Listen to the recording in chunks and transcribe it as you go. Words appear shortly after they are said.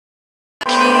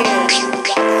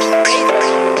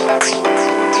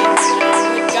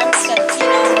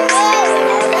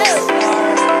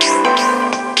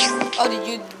Oh,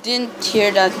 didn't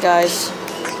hear that, guys?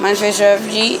 Mine's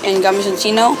FG and Gummy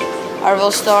Santino,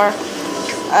 Arvel Star.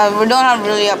 We don't have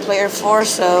really a player 4,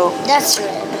 so That's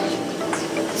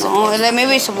right.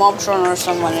 maybe it's a Mobtron or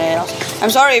someone else. I'm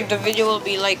sorry if the video will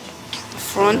be like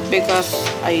front because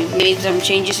I made some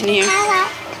changes in here.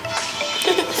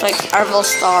 It's like Arvel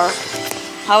Star.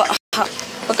 How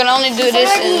we can only do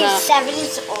this in 7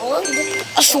 years old.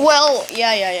 as well.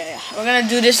 Yeah. We're gonna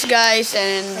do this, guys,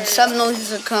 and some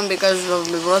notices will come because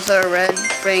of my brother Red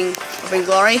bring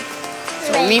glory.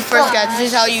 So me first, guys.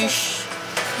 This is how you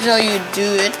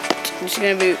do it. It's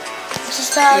gonna be.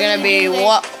 You're gonna be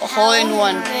hole in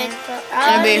one.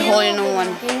 Gonna be hole in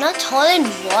one. You're not hole in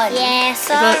one. Yeah,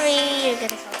 sorry. You're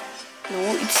gonna.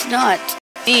 No, it's not.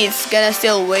 See, it's gonna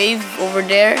still wave over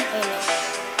there.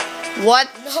 What?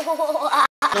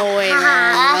 No way,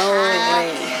 man.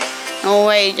 No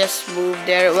way. Just move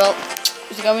there. Well,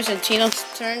 it's Gummy Santino's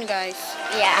turn, guys.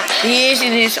 Yeah. He is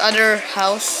in his other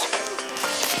house.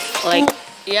 Like,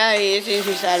 yeah, he is in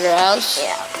his other house.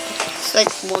 Yeah. It's like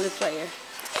multiplayer.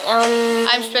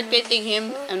 I'm spectating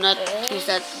him. He's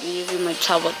not using my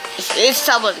tablet. It's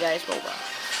tablet, guys. But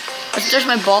there's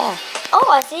my ball. Oh,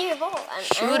 I see your ball.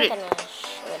 Shoot it.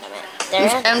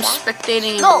 I'm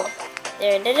spectating him. Go.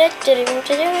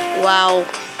 Wow.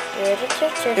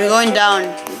 You're going down.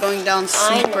 You're going down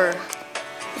super.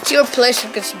 It's your place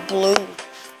if it's blue.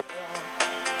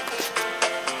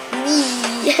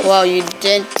 Wow, you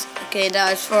didn't. Okay,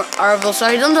 that is for Arvel. So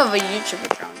I don't have a YouTube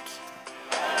account.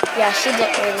 Yeah, she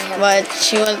didn't really have. But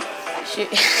she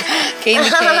came.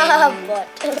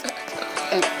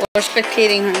 We're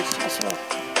spectating her as well.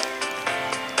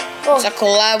 Oh. It's a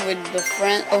collab with the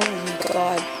friend. Oh my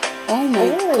god. Oh my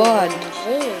god.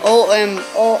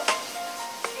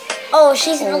 Oh,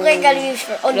 she's looking at you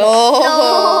for. Oh no.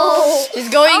 She's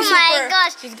going oh super. My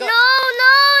gosh. No,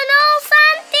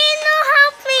 Santino,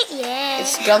 help me. Yeah.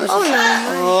 It's Gummy. Oh no.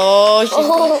 Oh, she's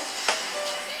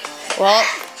well,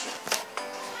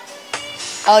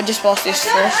 I'll just pause this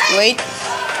first. Wait.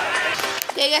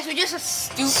 Okay, guys, we're just a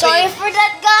stupid. Sorry for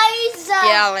that, guys.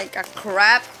 Yeah, like a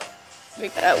crap.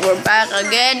 We're back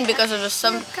again because of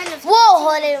some kind of. Whoa,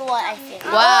 hold in one, I think.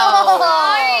 Wow. Oh,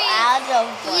 out of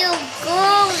one. You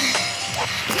go.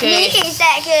 Okay. Make it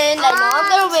second. I know I'm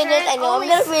gonna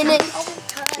win it.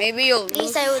 Maybe you'll lose. At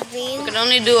least I would win. We can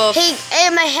only do a. Hey,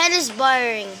 my head is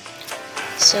burning.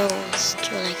 So let's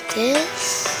do like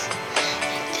this,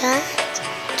 like that,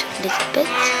 do a little bit,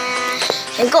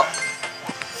 and go.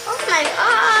 Oh my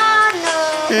god, no.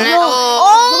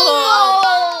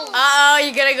 Oh,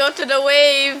 you gotta go to the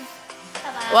wave.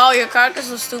 Wow, your character's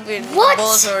so stupid. What? The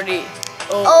ball's already.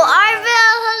 Oh,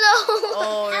 Arvel, hello.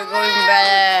 Oh, you're going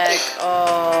back.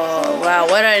 Oh, wow,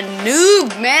 what a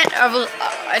noob, man. Arvel,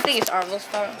 I think it's Arvel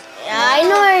Star. Yeah, I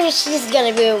know she's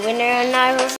gonna be a winner, and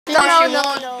Arvel. No.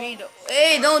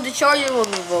 Hey, no, the charger will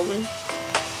be broken.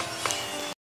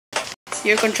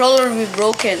 Your controller will be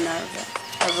broken,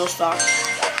 Arvel Star.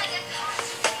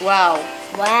 Wow.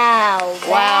 Wow,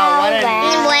 what a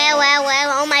noob. Well,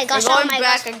 oh my gosh, You're going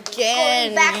back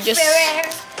again. You just.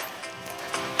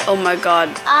 Oh my god.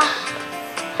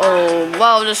 Oh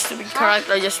wow, the stupid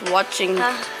character just watching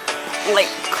like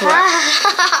crap.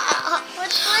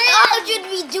 How should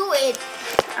we do it?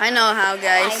 I know how,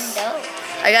 guys. I know.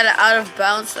 I got it out of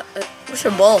bounds. Where's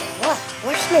your ball? What?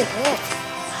 Where's my ball?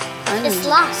 It's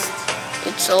lost.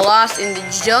 It's lost in the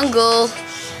jungle.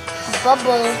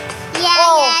 Bubble.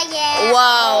 Yeah.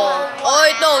 Wow. Oh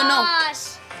wait, no.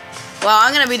 Wow,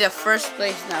 I'm gonna be the first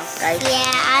place now, guys. Yeah,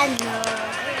 I know.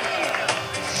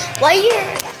 Why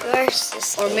you're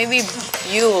first? Or maybe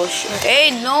you will shoot.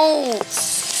 Hey, no.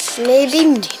 Maybe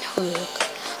me.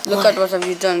 Look at what have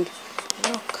you done.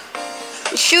 Look.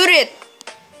 Shoot it.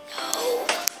 No.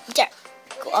 There.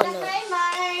 Oh no.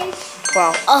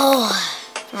 Wow. Oh.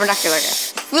 Vernacular,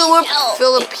 guys.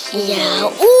 Philippines. Yeah.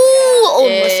 Ooh,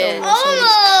 almost.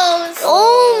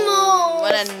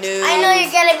 What a noob. I know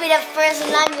you're gonna be the first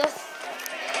and I'm just.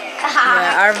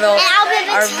 Yeah, Arvel. And I'll be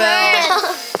the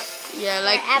Arvel. Yeah,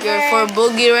 like you're for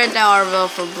Boogie right now, Arvel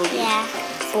for Boogie. Yeah,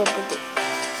 for Boogie.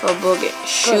 For Boogie.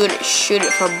 Shoot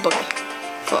it for Boogie.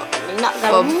 Not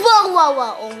gonna.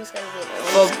 Whoa. Almost gonna be there.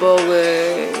 For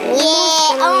Boogie.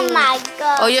 Yeah, oh my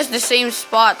god. Oh, yes, the same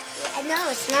spot. No,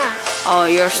 it's not. Oh,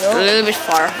 you're a little bit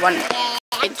far. 1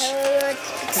 inch.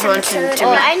 1 centimeter.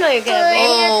 Oh, I know you're gonna win.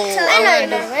 Oh, I know you're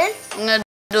gonna win. I'm gonna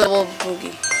do a double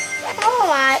Boogie. Oh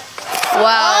my. Wow.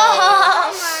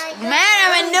 Oh my god. Man,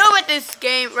 I'm a noob at this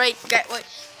game. Right, guys, wait.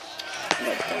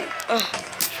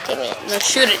 Give me it. No,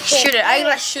 shoot it. Shoot it. I'm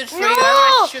gonna shoot for you. I'm No!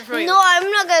 gonna shoot for you. No,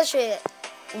 I'm not gonna shoot it.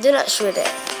 Do not shoot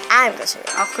it. I'm gonna shoot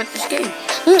it. I'll quit this game.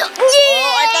 No.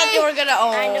 Oh, I thought you were gonna.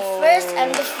 Oh. I'm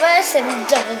the first, and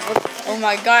double book. Oh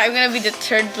my god, I'm gonna be the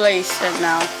third place right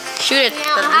now. Shoot it.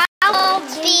 Now I will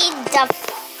be the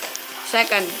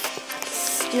Second.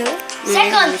 no?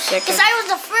 Second. Because I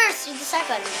was the first, you're the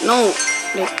second. No.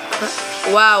 Like,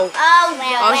 wow. Oh,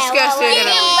 wow. I was just gonna say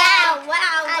that.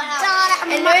 Wow.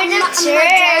 And we're the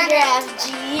third,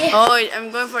 FG. Oh,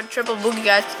 I'm going for triple boogie,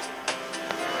 guys.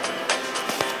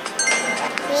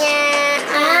 Yeah,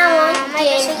 I want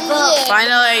to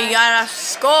Finally, you got a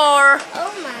score.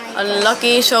 Oh my.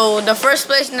 Unlucky. So the first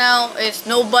place now is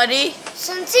nobody.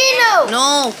 Santino.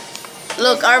 No.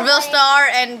 Look, our Star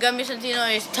and Gummy Santino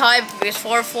is tied. It's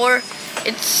 4-4.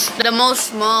 It's the most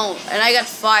small, and I got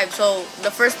 5. So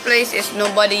the first place is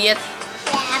nobody yet.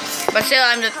 But still,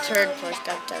 I'm the third place.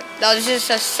 Now this is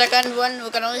the second one. We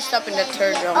can only stop in the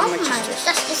third round. Oh my which is gosh, this.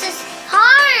 this is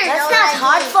hard. That's not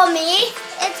hard for me.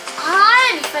 It's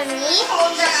hard for me.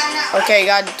 Okay,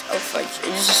 God. Oh, fudge.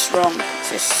 This is wrong.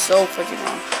 This is so fucking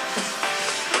wrong.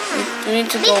 You need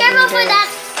to Be go careful in for there. that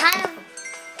kind of.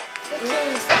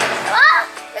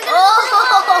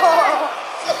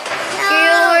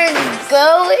 You're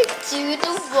going to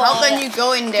the wall. How can you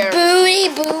go in there? Booty,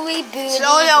 booty, booty. It's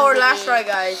only our last try,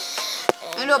 guys.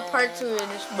 I'm gonna do a part 2 in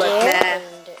this, but nah.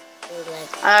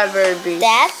 I've ever been.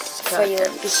 That's for you.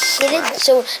 Be seated.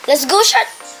 So let's go shot.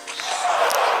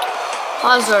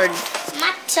 Hazard.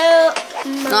 Mato.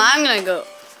 No, I'm gonna go.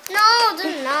 No,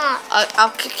 do not.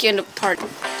 I'll kick you in the part 2. You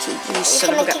You're son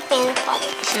gonna of a kick me in the body.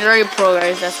 She's already pro,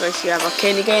 guys. That's why she have a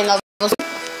candy cane level.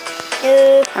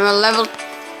 I'm a level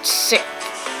 6. I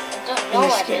don't know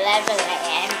what level I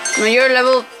am. No, you're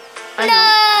level. I know.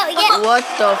 Yeah. What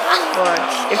the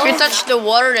fudge? If you touch the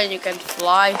water, then you can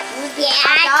fly. Yeah,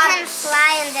 I can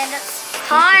fly and then it's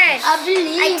hard. I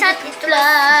believe I thought it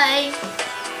fly.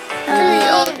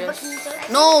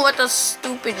 No, what a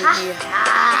stupid idea.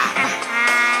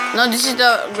 No, this is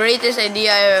the greatest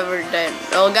idea I've ever done.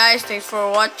 Well, guys, thanks for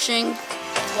watching.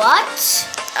 What?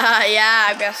 Yeah,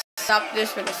 I'm gonna stop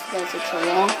this because it's gonna take so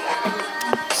long.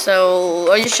 So,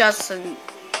 all your shots and.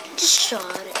 Just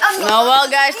shot it. No, well,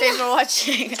 guys, thanks for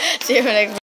watching. See you next.